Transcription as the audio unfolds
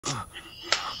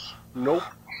Nope.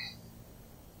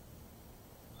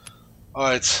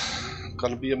 Alright, I'm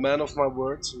gonna be a man of my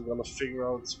words. I'm gonna figure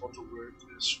out what the word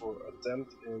is for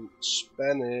attempt in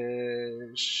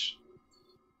Spanish.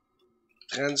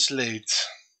 Translate.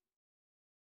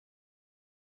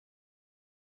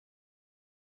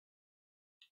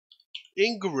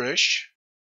 English.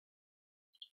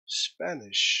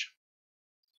 Spanish.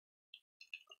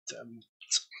 Attempt.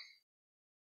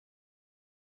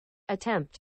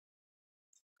 Attempt.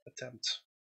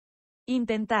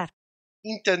 Intentar.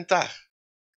 Intentar.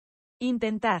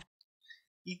 Intentar.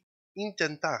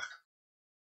 Intentar.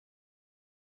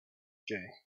 Okay.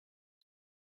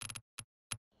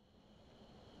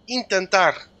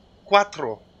 Intentar.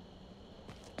 Cuatro.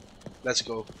 Let's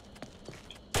go.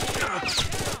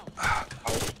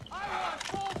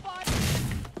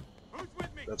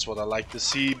 That's what I like to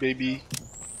see, baby.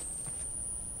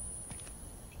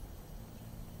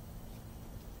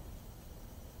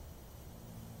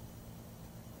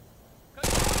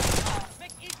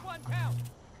 Make each one count.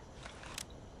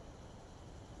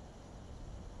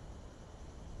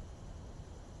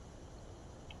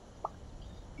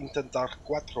 Intentar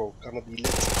cuatro. Gonna be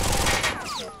lit.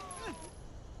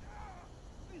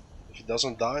 If he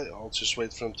doesn't die, I'll just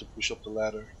wait for him to push up the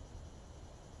ladder.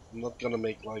 I'm not gonna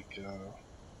make like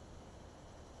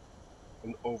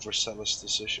an overzealous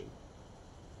decision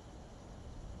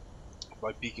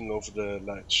by peeking over the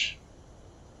ledge.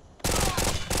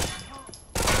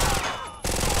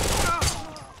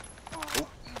 Oh,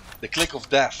 the click of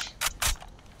death.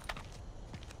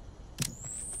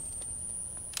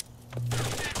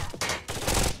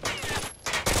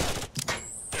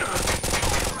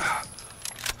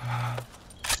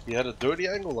 He had a dirty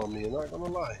angle on me, I'm not gonna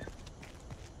lie.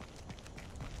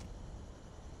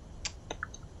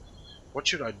 What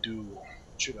should I do?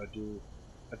 What should I do?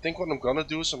 I think what I'm gonna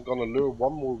do is I'm gonna lure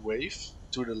one more wave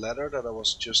to the ladder that I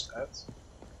was just at,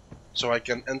 so I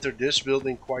can enter this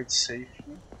building quite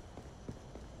safely.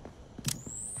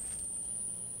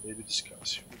 Maybe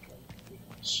discuss. Here we go.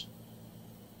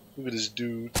 Look at this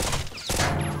dude.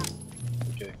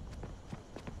 Okay.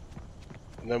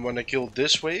 And then when I kill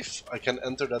this wave, I can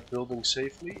enter that building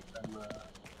safely and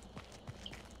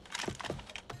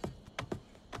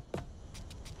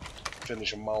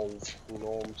finish him off, you know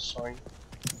what I'm saying?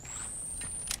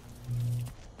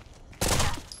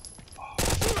 Oh,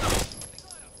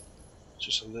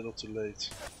 just a little too late.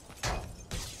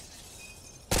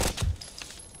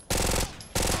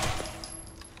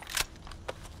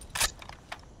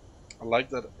 I like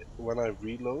that when I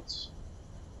reload,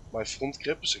 my front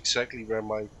grip is exactly where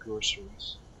my cursor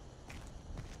is.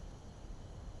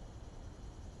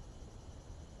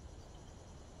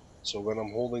 So when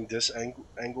I'm holding this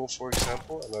angle for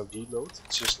example, and I reload,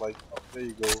 it's just like, oh, there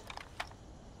you go.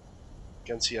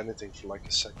 Can't see anything for like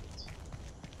a second.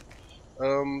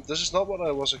 This is not what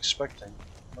I was expecting,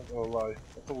 not gonna lie. I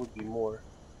thought there would be more.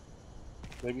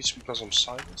 Maybe it's because I'm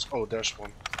silenced. Oh, there's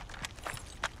one.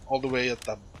 All the way at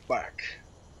the back.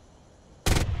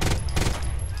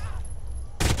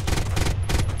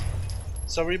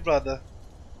 Sorry, brother.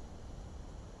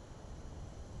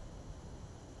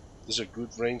 There's a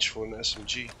good range for an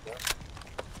SMG, yeah?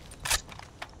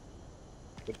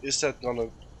 But is that gonna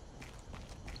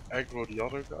aggro the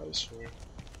other guys, or?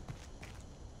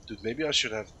 Dude, maybe I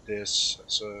should have this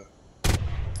as a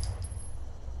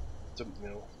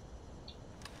thumbnail.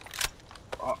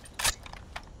 Ah.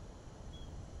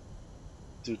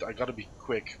 Dude, I gotta be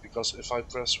quick, because if I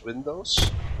press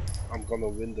Windows, I'm gonna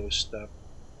Windows stab.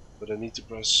 But I need to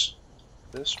press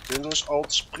this, Windows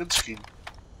Alt Sprint Screen.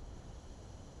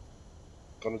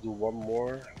 Gonna do one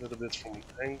more, a little bit from an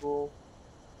angle.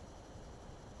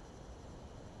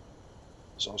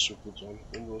 It's also a good one,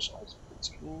 Windows Alt Sprint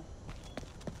Screen.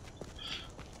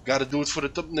 Gotta do it for the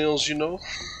thumbnails, you know.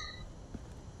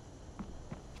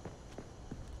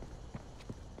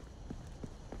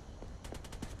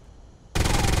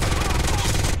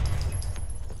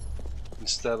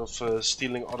 Instead of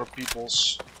stealing other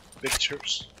people's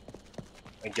pictures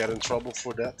and get in trouble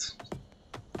for that,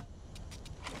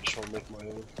 I just want to make my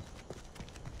own.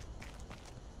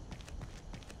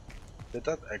 Did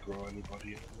that aggro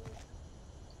anybody?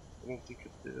 I don't think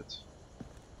it did.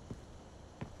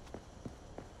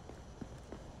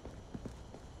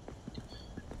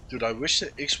 Dude, I wish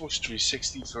the Xbox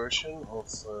 360 version of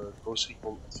Ghost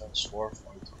Recon Advanced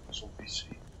Warfighter was on PC.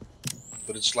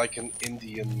 But it's like an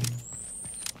Indian,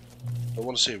 I don't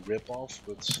want to say rip-off,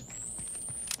 but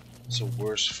it's a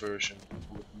worse version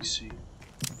on the PC.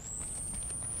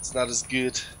 It's not as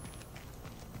good.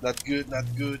 Not good, not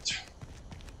good.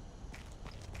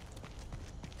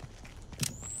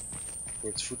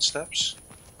 With footsteps.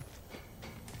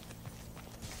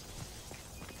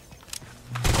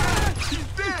 He's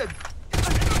dead!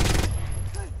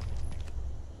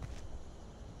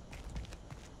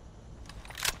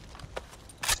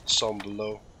 Some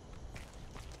below.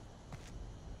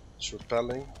 It's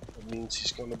repelling. That means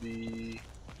he's gonna be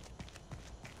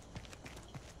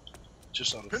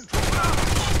just out of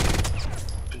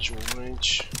visual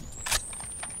range.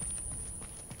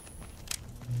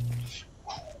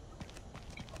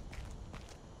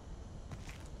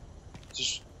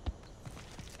 Just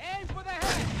Aim for the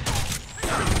head!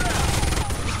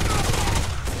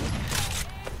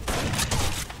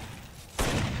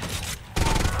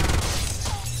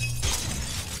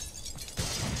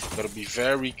 gotta be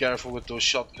very careful with those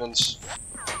shotguns.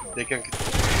 They can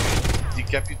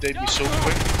decapitate me so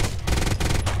quick.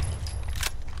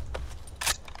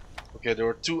 Okay, there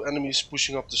are two enemies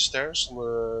pushing up the stairs on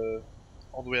the,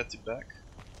 all the way at the back.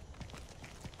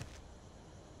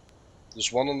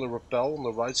 There's one on the rappel on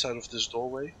the right side of this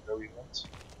doorway. There we went.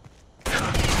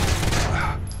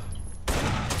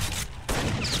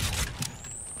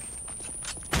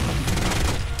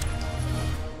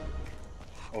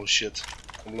 Oh shit,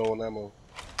 I'm low on ammo.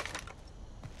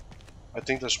 I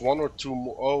think there's one or two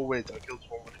more. Oh wait, I killed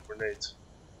one with a grenade.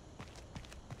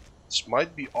 This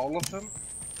might be all of them.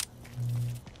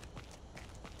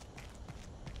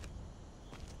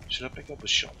 Should I pick up a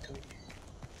shotgun?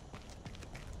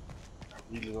 I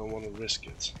really don't want to risk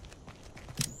it.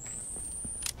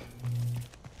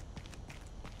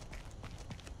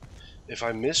 If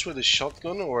I miss with a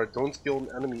shotgun or I don't kill an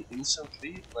enemy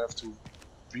instantly and I have to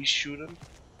reshoot him,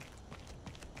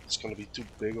 it's gonna be too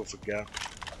big of a gap.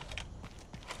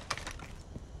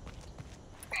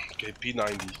 Okay,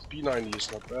 P90. P90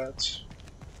 is not bad.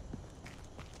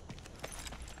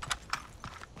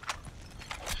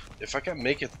 If I can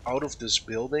make it out of this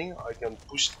building, I can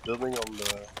push the building on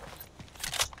the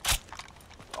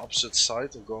opposite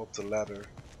side and go up the ladder.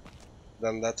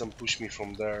 Then let them push me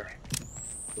from there.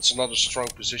 That's another strong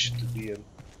position to be in.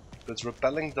 But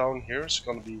rappelling down here is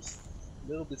gonna be a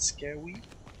little bit scary.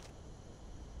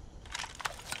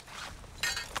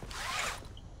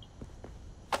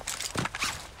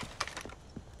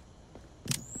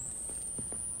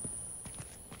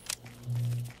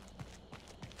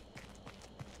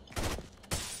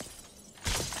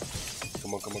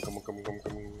 Come on, come on, come on, come on, come on,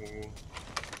 come on.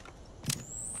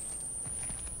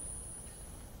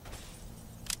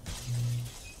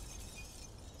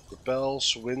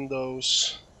 Rappels,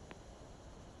 windows.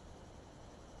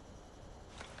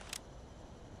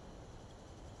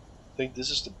 I think this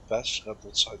is the best red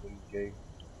dot sight in the game.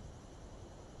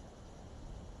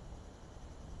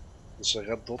 It's a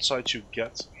red dot sight you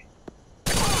get.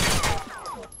 Get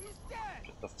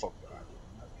the fuck out of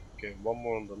here. Okay, one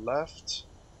more on the left.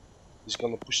 He's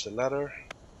gonna push the ladder.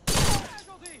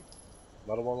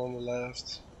 Another one on the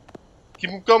left. Keep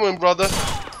him coming, brother.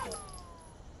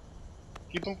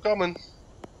 Keep him coming.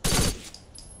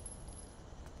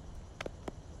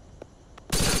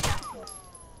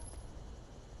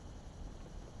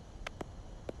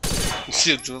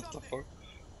 Shit, what the fuck?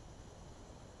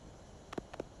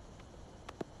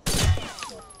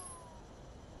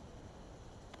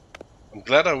 I'm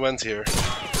glad I went here.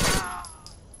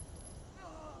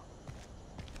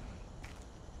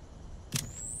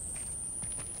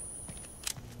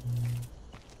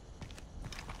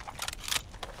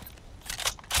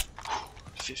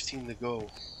 $15 to go.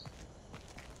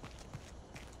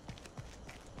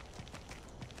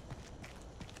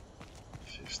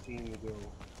 $15 to go.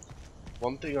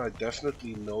 One thing I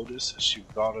definitely noticed is you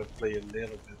gotta play a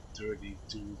little bit dirty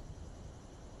to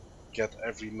get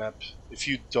every map. If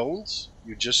you don't,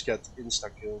 you just get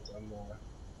insta-killed and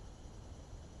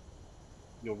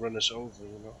you'll run us over,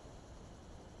 you know.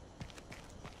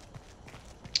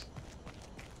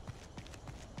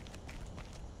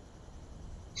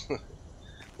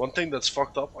 One thing that's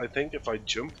fucked up, I think, if I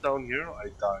jump down here, I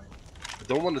die. I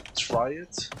don't want to try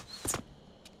it.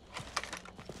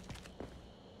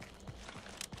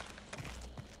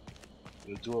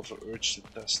 I do have an urge to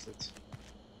test it,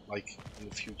 like in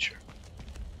the future.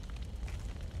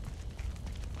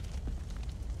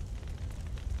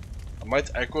 I might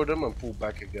echo them and pull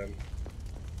back again.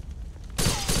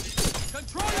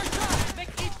 Control your shot! Make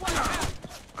each one count!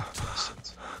 That's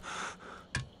it.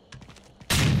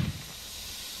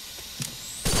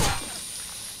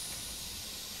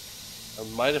 I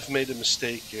might have made a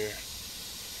mistake here.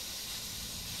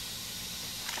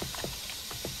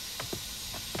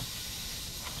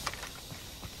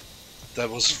 That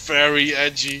was very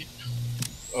edgy.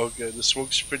 Okay, the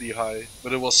smoke's pretty high,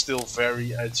 but it was still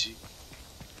very edgy.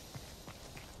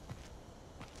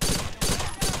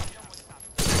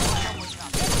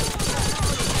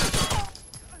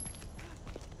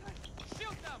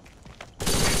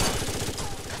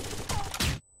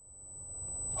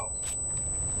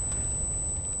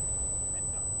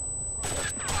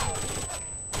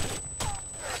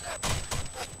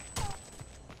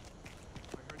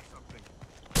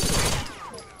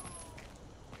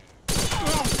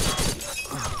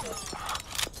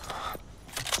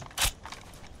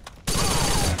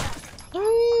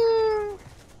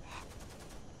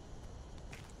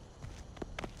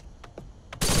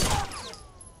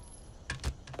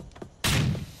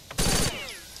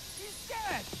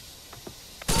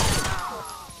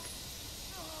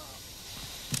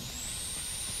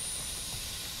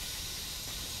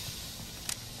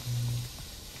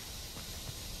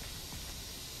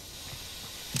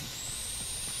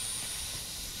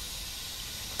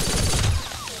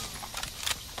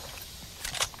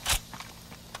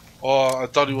 Oh, I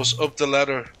thought he was up the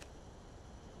ladder.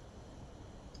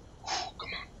 Whew, come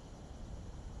on.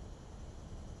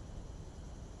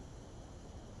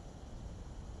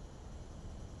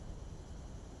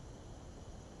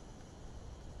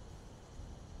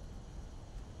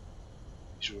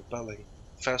 He's repelling.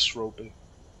 Fast roping.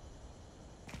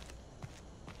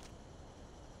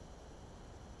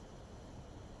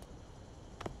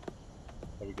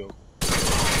 There we go.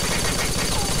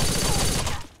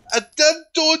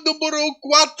 Intento número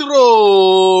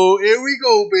cuatro! Here we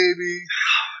go, baby.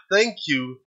 Thank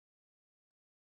you.